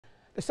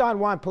The San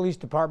Juan Police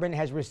Department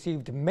has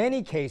received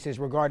many cases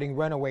regarding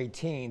runaway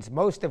teens,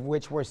 most of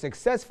which were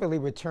successfully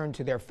returned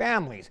to their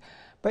families.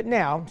 But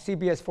now,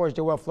 CBS 4's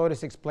Joel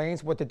Flores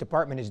explains what the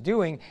department is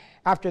doing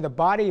after the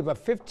body of a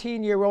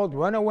 15-year-old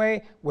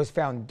runaway was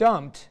found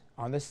dumped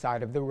on the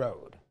side of the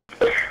road.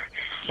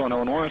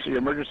 911, see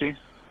emergency.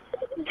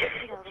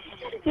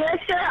 Yes,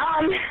 sir.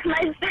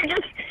 My sister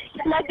just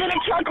left in a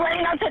truck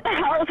running outside the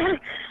house.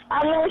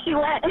 I don't know where she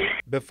went.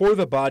 Before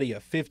the body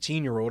of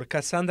 15-year-old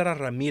Cassandra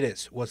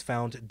Ramirez was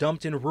found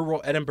dumped in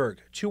rural Edinburgh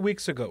 2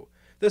 weeks ago,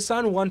 the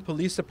San Juan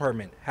Police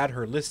Department had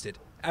her listed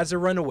as a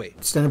runaway.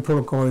 Standard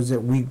protocol is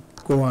that we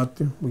go out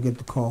there, we get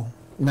the call,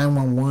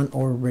 911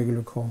 or a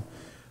regular call.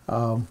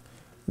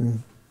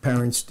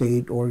 Parents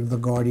state or the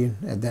guardian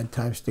at that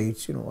time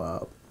states,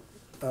 juvenile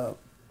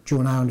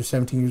under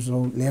 17 years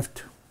old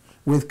left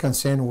with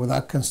consent or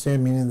without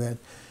consent, meaning that,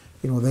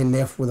 they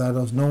left without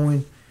us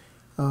knowing.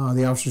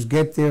 The officers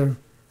get there,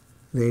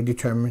 they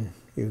determine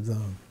if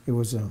it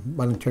was a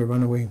voluntary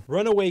runaway.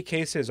 Runaway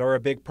cases are a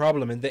big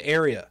problem in the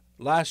area.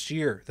 Last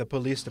year, the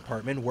police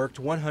department worked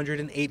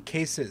 108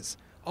 cases,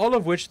 all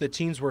of which the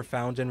teens were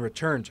found and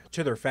returned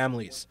to their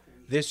families.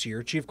 This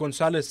year, Chief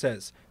Gonzalez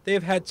says they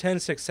have had 10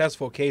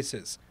 successful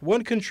cases.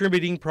 One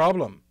contributing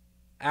problem: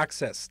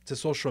 access to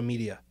social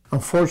media.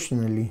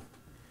 Unfortunately,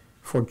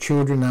 for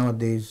children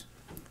nowadays,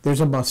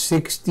 there's about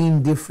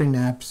 16 different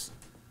apps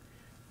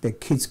that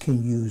kids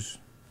can use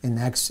and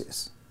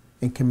access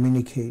and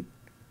communicate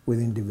with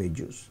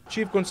individuals.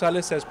 Chief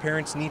Gonzalez says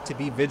parents need to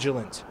be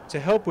vigilant to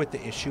help with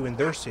the issue in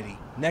their city.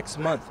 Next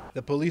month,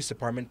 the police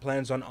department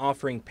plans on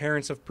offering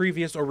parents of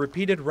previous or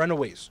repeated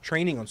runaways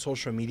training on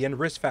social media and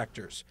risk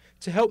factors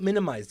to help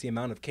minimize the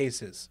amount of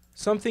cases.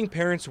 Something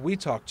parents we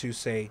talk to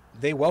say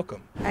they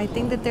welcome. I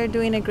think that they're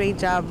doing a great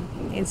job.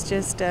 It's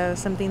just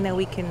something that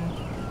we can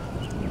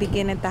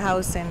begin at the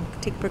house and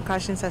take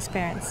precautions as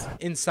parents.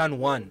 In San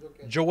Juan,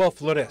 Joel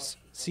Flores,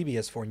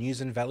 CBS 4 News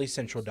and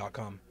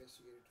ValleyCentral.com.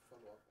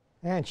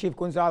 And Chief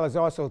Gonzalez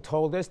also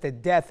told us the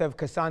death of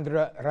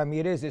Cassandra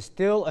Ramirez is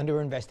still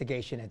under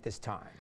investigation at this time.